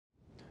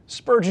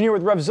Spurgeon here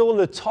with RevZilla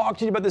to talk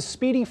to you about the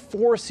Spidi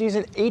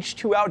 4Season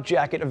H2Out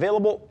Jacket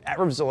available at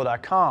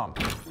RevZilla.com.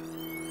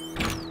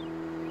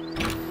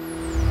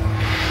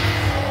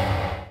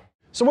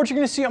 So what you're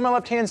going to see on my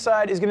left-hand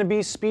side is going to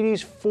be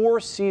Spidi's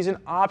 4Season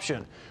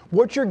option.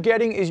 What you're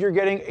getting is you're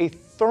getting a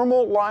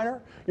thermal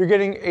liner, you're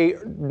getting a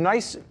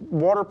nice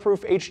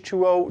waterproof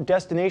H2O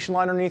destination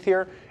liner underneath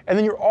here, and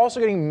then you're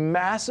also getting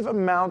massive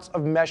amounts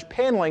of mesh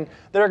paneling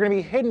that are going to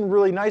be hidden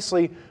really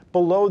nicely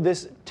below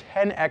this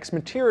 10X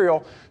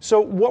material. So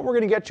what we're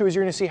going to get to is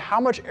you're going to see how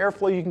much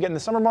airflow you can get in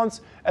the summer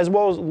months, as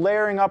well as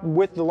layering up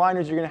with the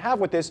liners you're going to have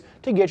with this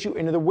to get you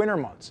into the winter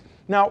months.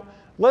 Now,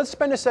 let's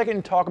spend a second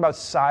and talk about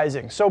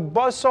sizing. So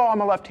Buzzsaw on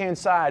the left-hand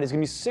side is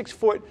going to be 6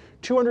 foot,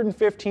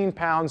 215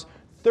 pounds,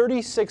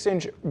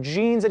 36-inch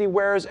jeans that he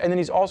wears, and then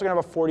he's also going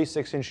to have a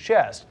 46-inch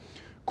chest.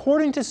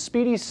 According to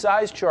Spidi's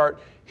size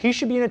chart, he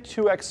should be in a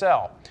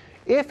 2XL.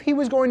 If he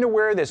was going to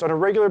wear this on a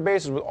regular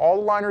basis with all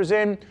the liners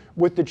in,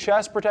 with the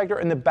chest protector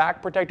and the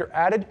back protector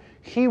added,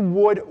 he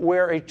would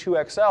wear a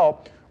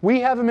 2XL. We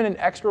have him in an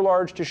extra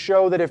large to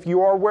show that if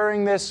you are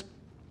wearing this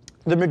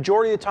the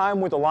majority of the time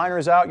with the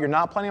liners out, you're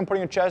not planning on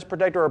putting a chest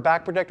protector or a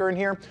back protector in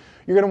here,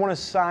 you're going to want to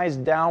size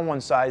down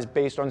one size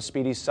based on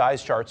Spidi's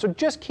size chart. So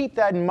just keep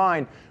that in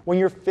mind when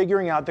you're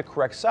figuring out the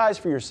correct size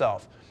for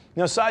yourself.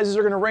 Now, sizes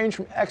are going to range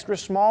from extra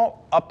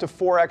small up to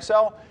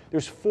 4XL.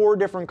 There's 4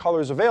 different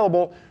colors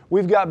available.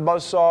 We've got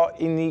Buzzsaw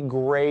in the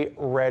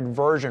gray-red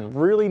version.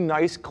 Really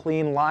nice,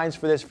 clean lines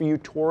for this for you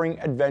touring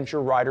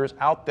adventure riders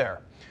out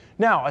there.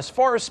 Now, as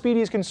far as Spidi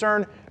is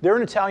concerned, they're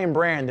an Italian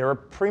brand. They're a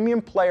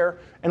premium player,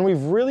 and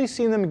we've really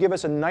seen them give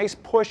us a nice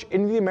push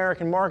into the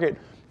American market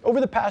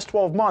over the past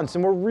 12 months,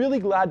 and we're really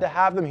glad to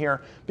have them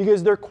here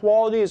because their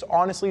quality is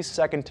honestly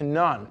second to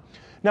none.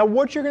 Now,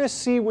 what you're going to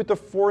see with the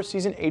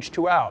 4Season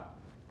H2Out,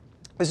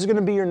 this is going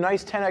to be your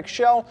nice 10X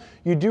shell.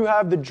 You do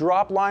have the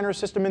drop liner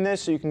system in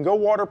this, so you can go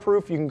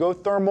waterproof, you can go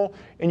thermal,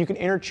 and you can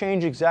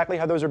interchange exactly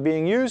how those are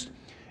being used.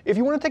 If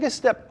you want to take a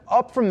step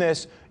up from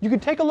this, you can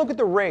take a look at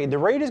the Raid. The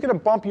Raid is going to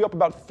bump you up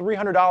about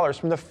 $300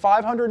 from the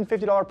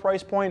 $550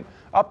 price point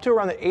up to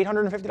around the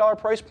 $850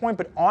 price point,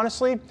 but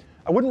honestly,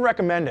 I wouldn't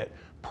recommend it.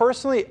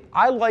 Personally,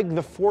 I like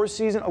the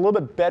 4Season a little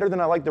bit better than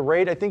I like the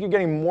Raid. I think you're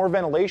getting more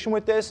ventilation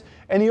with this,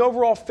 and the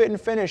overall fit and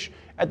finish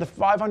at the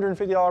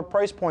 $550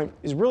 price point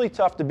is really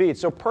tough to beat.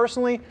 So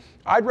personally,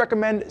 I'd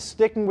recommend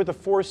sticking with the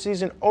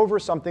 4Season over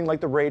something like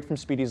the Raid from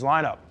Spidi's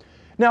lineup.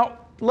 Now,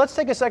 let's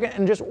take a second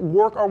and just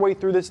work our way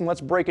through this and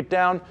let's break it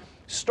down,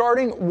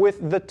 starting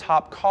with the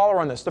top collar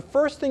on this. The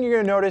first thing you're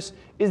going to notice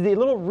is the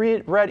little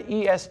red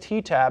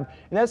EST tab,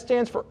 and that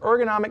stands for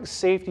Ergonomic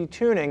Safety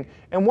Tuning.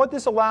 And what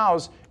this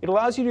allows, it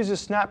allows you to use a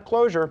snap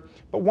closure,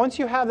 but once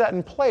you have that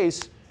in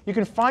place, you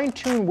can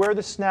fine-tune where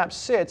the snap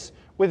sits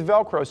with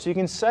Velcro. So you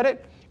can set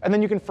it, and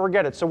then you can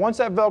forget it. So once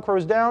that Velcro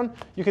is down,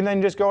 you can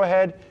then just go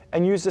ahead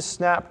and use the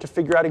snap to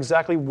figure out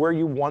exactly where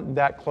you want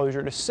that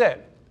closure to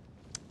sit.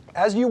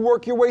 As you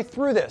work your way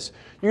through this,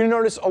 you're going to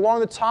notice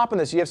along the top of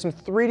this, you have some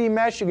 3D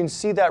mesh. You can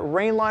see that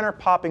rain liner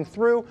popping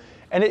through,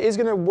 and it is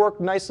going to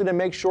work nicely to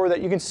make sure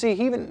that you can see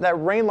even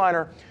that rain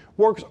liner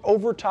works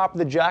over top of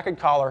the jacket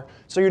collar,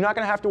 so you're not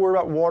going to have to worry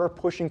about water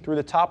pushing through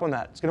the top on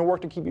that. It's going to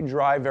work to keep you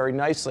dry very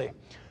nicely.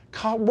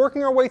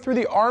 Working our way through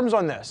the arms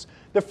on this,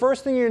 the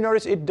first thing you're going to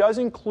notice, it does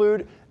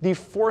include the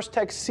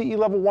ForceTech CE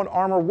Level 1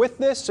 armor with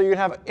this, so you're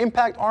going to have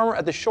impact armor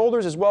at the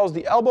shoulders as well as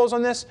the elbows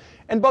on this.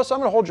 And Buzz, I'm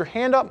going to hold your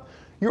hand up.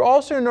 You're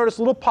also going to notice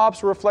little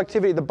pops of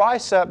reflectivity at the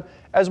bicep,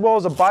 as well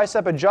as a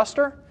bicep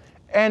adjuster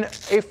and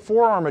a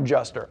forearm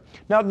adjuster.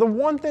 Now, the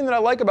one thing that I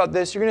like about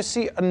this, you're going to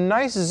see a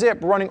nice zip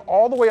running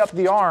all the way up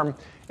the arm.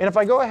 And if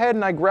I go ahead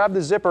and I grab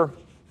the zipper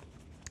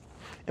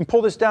and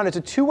pull this down, it's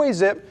a two-way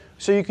zip,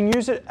 so you can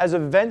use it as a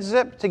vent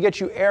zip to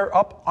get you air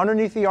up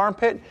underneath the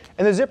armpit.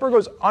 And the zipper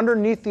goes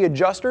underneath the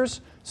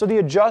adjusters, so the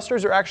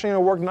adjusters are actually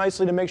going to work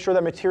nicely to make sure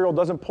that material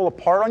doesn't pull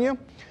apart on you.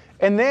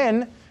 And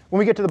then, when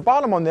we get to the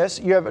bottom on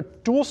this, you have a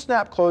dual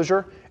snap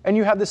closure, and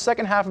you have the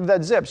second half of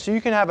that zip. So you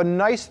can have a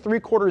nice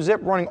 3/4 zip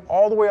running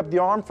all the way up the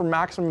arm for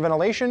maximum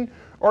ventilation,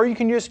 or you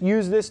can just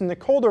use this in the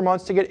colder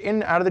months to get in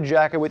and out of the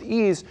jacket with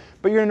ease.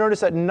 But you're going to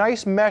notice that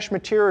nice mesh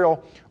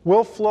material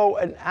will flow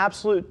an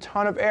absolute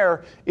ton of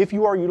air if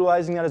you are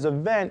utilizing that as a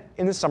vent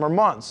in the summer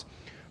months.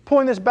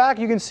 Pulling this back,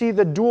 you can see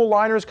the dual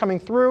liners coming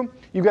through.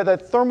 You've got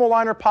that thermal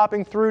liner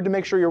popping through to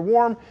make sure you're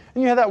warm,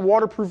 and you have that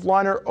waterproof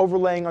liner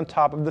overlaying on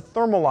top of the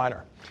thermal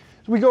liner.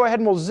 So we go ahead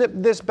and we'll zip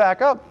this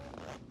back up,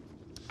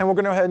 and we're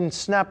going to go ahead and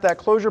snap that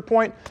closure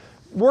point.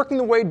 Working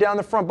the way down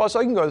the front, so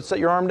you can go set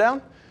your arm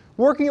down.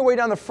 Working your way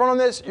down the front on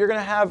this, you're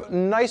going to have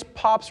nice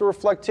pops of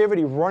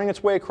reflectivity running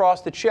its way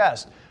across the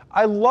chest.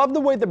 I love the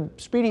way the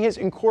Spidi has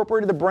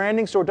incorporated the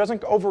branding so it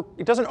doesn't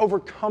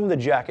overcome the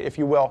jacket, if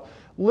you will.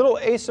 Little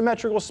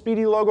asymmetrical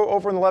Spidi logo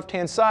over on the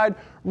left-hand side.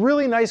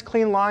 Really nice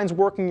clean lines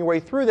working your way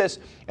through this.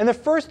 And the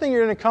first thing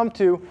you're going to come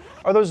to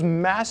are those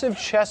massive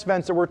chest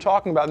vents that we're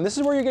talking about. And this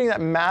is where you're getting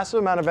that massive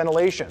amount of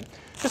ventilation.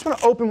 Just want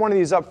to open one of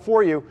these up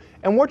for you.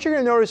 And what you're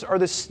going to notice are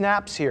the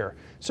snaps here.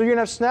 So you're going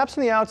to have snaps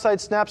on the outside,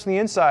 snaps on the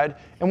inside.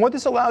 And what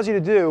this allows you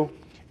to do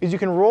is you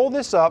can roll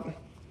this up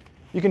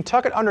you can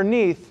tuck it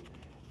underneath,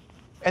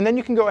 and then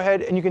you can go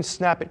ahead and you can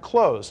snap it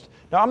closed.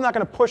 Now I'm not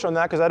going to push on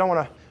that because I don't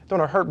want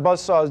to hurt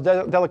Buzzsaw's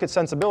delicate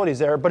sensibilities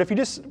there, but if you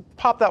just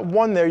pop that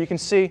one there, you can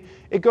see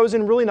it goes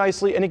in really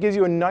nicely and it gives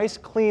you a nice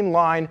clean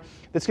line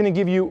that's going to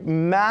give you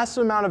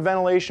massive amount of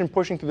ventilation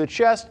pushing through the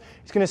chest.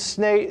 It's going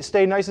to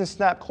stay nice and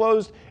snap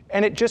closed,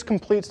 and it just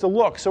completes the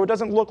look. So it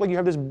doesn't look like you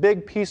have this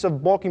big piece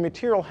of bulky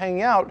material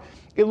hanging out.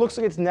 It looks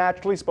like it's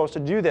naturally supposed to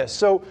do this.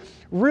 So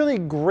really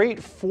great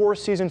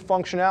 4-season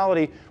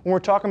functionality when we're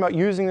talking about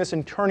using this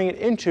and turning it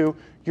into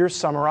your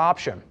summer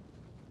option.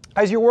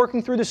 As you're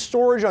working through the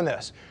storage on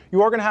this,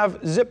 you are going to have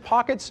zip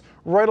pockets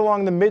right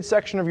along the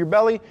midsection of your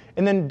belly,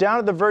 and then down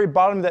at the very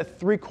bottom of that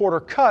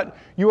 3/4 cut,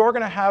 you are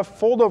going to have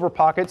fold-over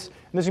pockets, and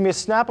there's going to be a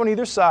snap on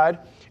either side,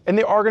 and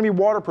they are going to be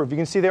waterproof. You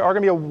can see they are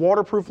going to be a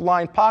waterproof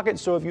lined pocket,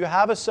 so if you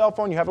have a cell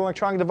phone, you have an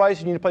electronic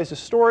device, you need a place to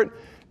store it,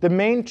 the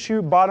main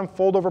 2 bottom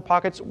fold-over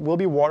pockets will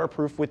be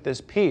waterproof with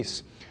this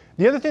piece.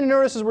 The other thing to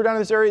notice is we're down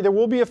in this area, there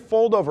will be a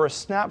fold-over, a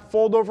snap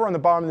fold-over on the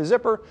bottom of the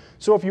zipper.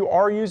 So if you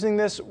are using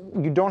this,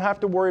 you don't have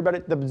to worry about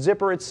it, the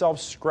zipper itself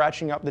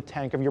scratching up the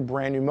tank of your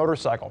brand new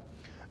motorcycle.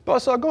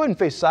 Buzzsaw, go ahead and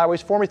face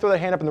sideways for me, throw that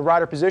hand up in the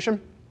rider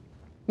position.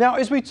 Now,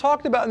 as we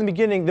talked about in the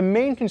beginning, the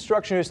main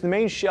construction of this, the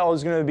main shell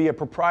is going to be a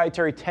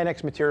proprietary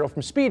 10X material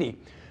from Spidi.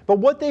 But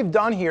what they've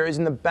done here is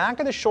in the back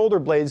of the shoulder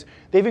blades,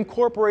 they've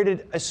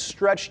incorporated a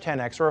stretch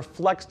 10X or a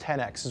flex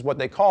 10X is what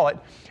they call it.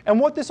 And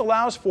what this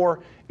allows for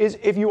is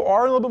if you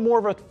are a little bit more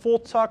of a full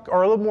tuck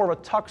or a little more of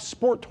a tuck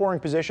sport touring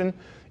position,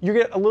 you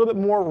get a little bit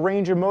more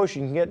range of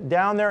motion. You can get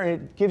down there and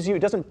it gives you, it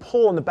doesn't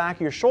pull in the back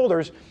of your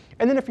shoulders.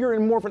 And then if you're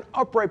in more of an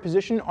upright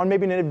position on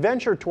maybe an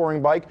adventure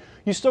touring bike,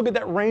 you still get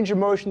that range of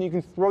motion. You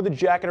can throw the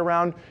jacket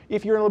around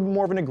if you're in a little bit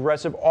more of an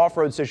aggressive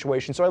off-road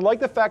situation. So I like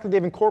the fact that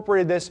they've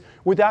incorporated this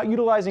without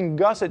utilizing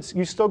gussets.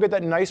 You still get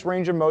that nice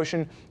range of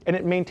motion and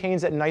it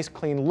maintains that nice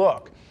clean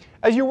look.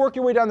 As you work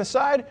your way down the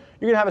side,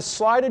 you're going to have a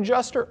slide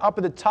adjuster up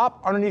at the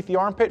top underneath the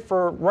armpit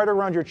for right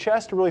around your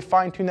chest to really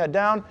fine-tune that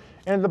down.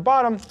 And at the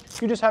bottom,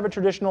 you just have a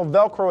traditional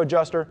Velcro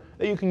adjuster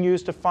that you can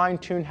use to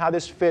fine-tune how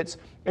this fits.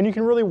 And you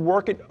can really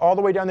work it all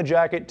the way down the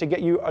jacket to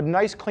get you a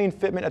nice clean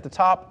fitment at the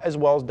top as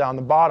well as down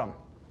the bottom.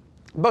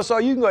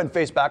 Buzzsaw, you can go ahead and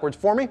face backwards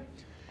for me.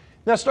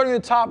 Now starting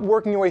at the top,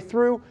 working your way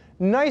through,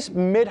 nice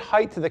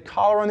mid-height to the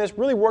collar on this,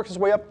 really works its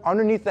way up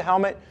underneath the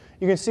helmet.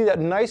 You can see that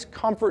nice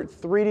comfort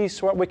 3D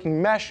sweat wicking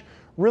mesh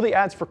really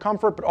adds for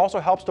comfort, but also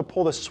helps to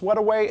pull the sweat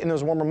away in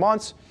those warmer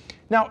months.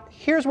 Now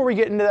here's where we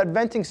get into that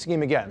venting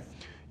scheme again.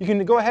 You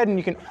can go ahead and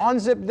you can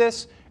unzip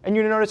this, and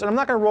you're going to notice, and I'm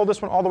not going to roll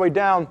this one all the way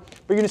down,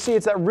 but you're going to see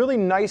it's that really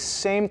nice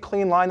same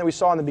clean line that we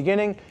saw in the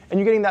beginning, and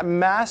you're getting that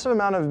massive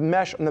amount of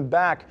mesh on the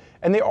back,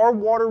 and they are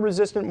water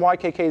resistant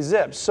YKK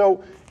zips.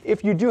 So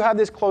if you do have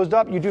this closed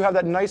up, you do have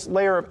that nice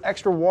layer of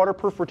extra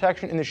waterproof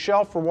protection in the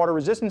shelf for water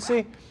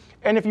resistancy.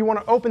 And if you want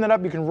to open that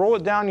up, you can roll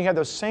it down, you have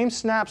those same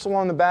snaps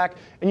along the back,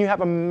 and you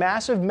have a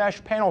massive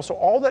mesh panel, so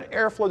all that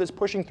airflow that's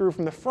pushing through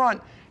from the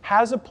front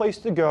has a place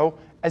to go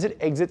as it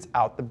exits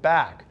out the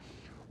back.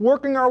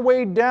 Working our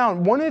way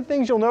down, one of the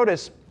things you'll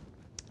notice,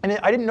 and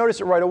I didn't notice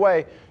it right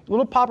away, a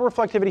little pop of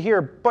reflectivity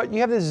here, but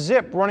you have this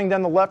zip running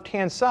down the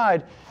left-hand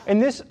side,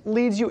 and this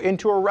leads you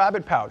into a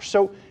rabbit pouch.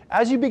 So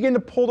as you begin to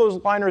pull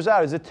those liners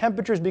out, as the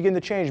temperatures begin to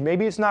change,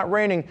 maybe it's not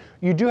raining,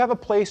 you do have a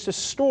place to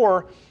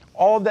store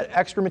all of that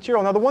extra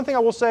material. Now the one thing I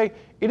will say,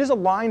 it is a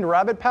lined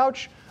rabbit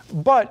pouch,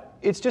 but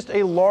it's just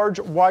a large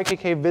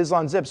YKK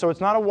Vislon zip, so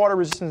it's not a water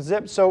resistant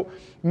zip. So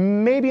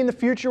maybe in the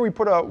future we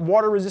put a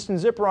water resistant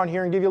zipper on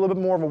here and give you a little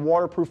bit more of a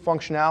waterproof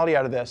functionality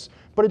out of this.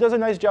 But it does a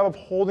nice job of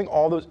holding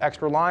all those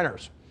extra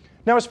liners.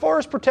 Now as far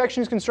as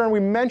protection is concerned, we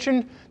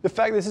mentioned the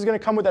fact that this is going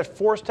to come with that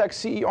Force Tech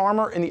CE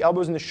armor in the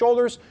elbows and the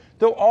shoulders.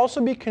 There'll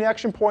also be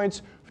connection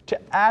points to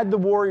add the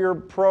Warrior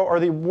Pro or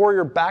the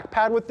Warrior back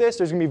pad with this.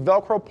 There's going to be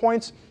Velcro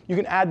points. You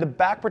can add the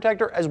back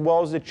protector as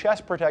well as the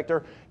chest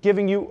protector,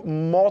 giving you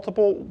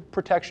multiple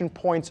protection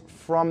points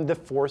from the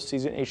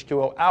 4Season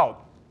H2O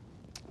out.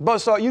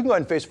 Buzzsaw, you can go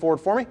ahead and face forward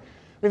for me.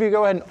 If you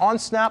go ahead and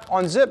unsnap,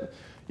 unzip,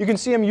 you can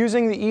see him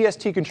using the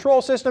EST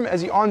control system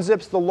as he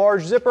unzips the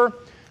large zipper.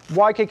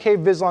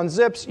 YKK Vislon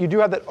zips. You do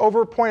have that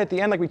over point at the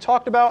end like we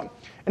talked about.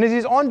 And as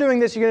he's undoing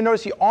this, you're going to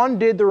notice he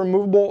undid the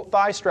removable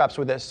thigh straps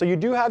with this. So you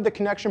do have the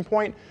connection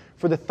point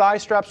for the thigh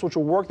straps, which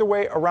will work their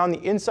way around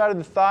the inside of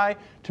the thigh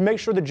to make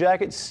sure the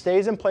jacket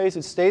stays in place,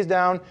 it stays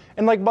down.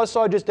 And like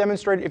Buzzsaw just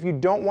demonstrated, if you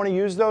don't want to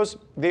use those,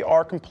 they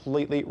are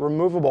completely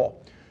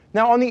removable.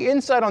 Now on the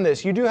inside on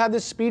this, you do have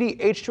this Spidi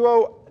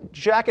H2OUT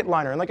Jacket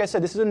liner. And like I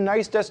said, this is a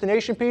nice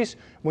destination piece.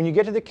 When you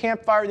get to the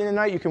campfire at the end of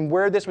the night, you can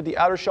wear this with the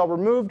outer shell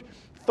removed.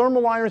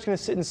 Thermal liner is going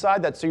to sit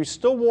inside that, so you're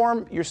still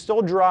warm, you're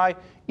still dry,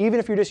 even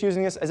if you're just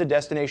using this as a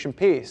destination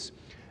piece.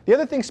 The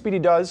other thing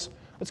Spidi does,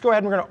 let's go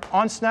ahead and we're going to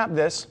unsnap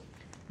this.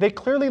 They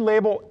clearly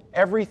label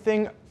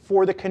everything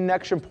for the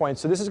connection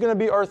points. So this is going to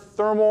be our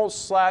thermal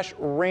 /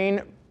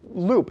 rain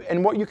loop.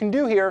 And what you can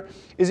do here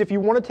is if you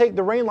want to take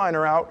the rain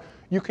liner out,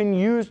 you can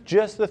use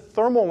just the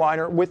thermal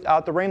liner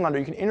without the rain liner.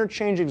 You can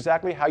interchange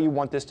exactly how you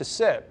want this to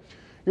sit.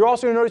 You're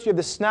also going to notice you have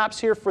the snaps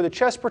here for the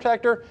chest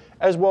protector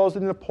as well as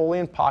the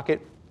Napoleon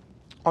pocket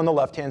on the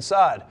left-hand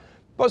side.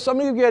 But so I'm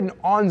going to go ahead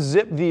and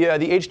unzip the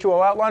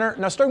H2O outliner.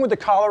 Now starting with the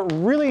collar,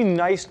 really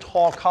nice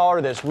tall collar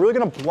to this. Really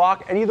going to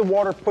block any of the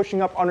water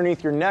pushing up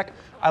underneath your neck.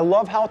 I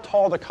love how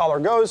tall the collar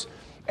goes.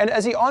 And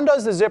as he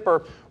undoes the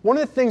zipper, one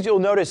of the things you'll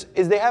notice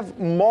is they have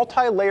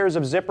multi-layers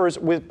of zippers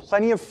with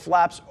plenty of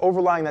flaps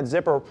overlying that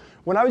zipper.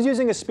 When I was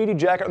using a Spidi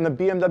jacket on the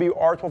BMW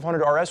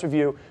R1200 RS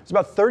review, it's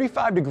about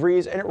 35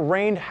 degrees and it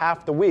rained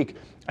half the week.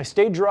 I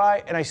stayed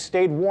dry and I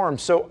stayed warm.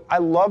 So I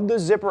love the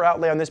zipper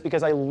outlay on this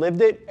because I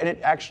lived it and it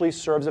actually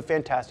serves a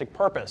fantastic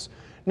purpose.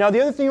 Now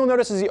the other thing you'll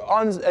notice as he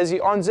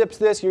unzips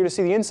this, you're going to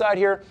see the inside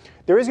here,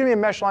 there is going to be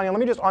a mesh lining. Let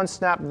me just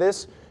unsnap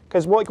this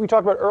because like we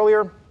talked about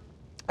earlier,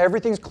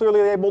 everything's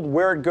clearly labeled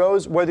where it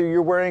goes, whether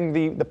you're wearing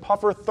the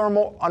puffer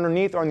thermal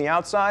underneath or on the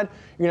outside.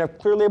 You're going to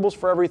have clear labels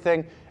for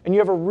everything. And you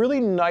have a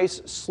really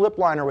nice slip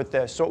liner with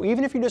this. So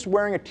even if you're just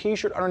wearing a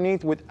t-shirt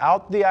underneath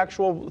without the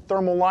actual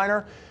thermal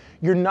liner,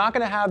 you're not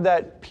going to have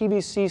that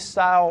PVC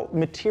style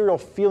material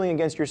feeling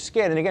against your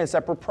skin. And again, it's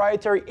that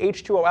proprietary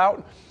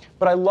H2OUT.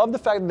 But I love the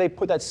fact that they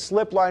put that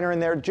slip liner in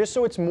there just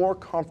so it's more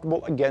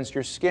comfortable against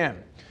your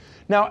skin.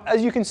 Now,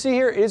 as you can see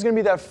here, it is going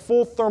to be that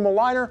full thermal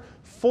liner,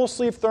 full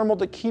sleeve thermal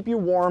to keep you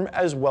warm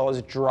as well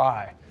as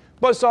dry.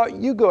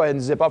 Buzzsaw, you go ahead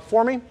and zip up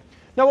for me.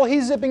 Now, while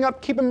he's zipping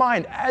up, keep in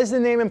mind, as the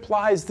name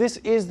implies, this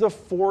is the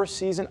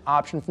 4-season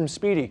option from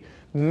Spidi.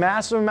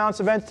 Massive amounts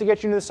of vents to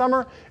get you into the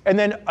summer, and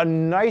then a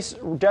nice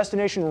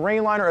destination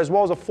rain liner as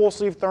well as a full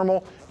sleeve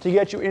thermal to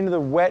get you into the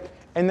wet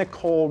and the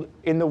cold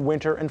in the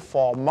winter and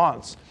fall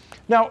months.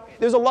 Now,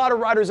 there's a lot of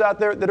riders out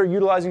there that are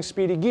utilizing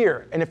Spidi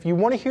gear, and if you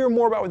want to hear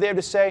more about what they have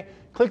to say,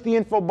 click the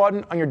info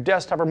button on your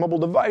desktop or mobile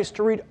device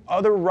to read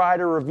other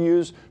rider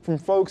reviews from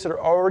folks that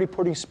are already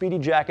putting Spidi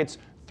jackets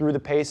through the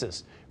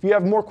paces. If you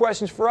have more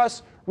questions for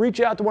us, reach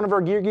out to one of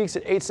our gear geeks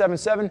at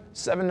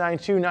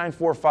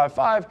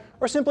 877-792-9455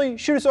 or simply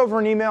shoot us over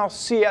an email,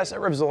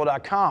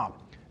 cs@RevZilla.com.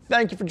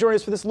 Thank you for joining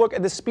us for this look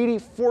at the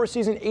Spidi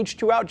 4-Season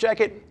H2Out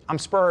Jacket. I'm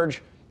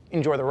Spurge.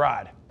 Enjoy the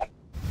ride.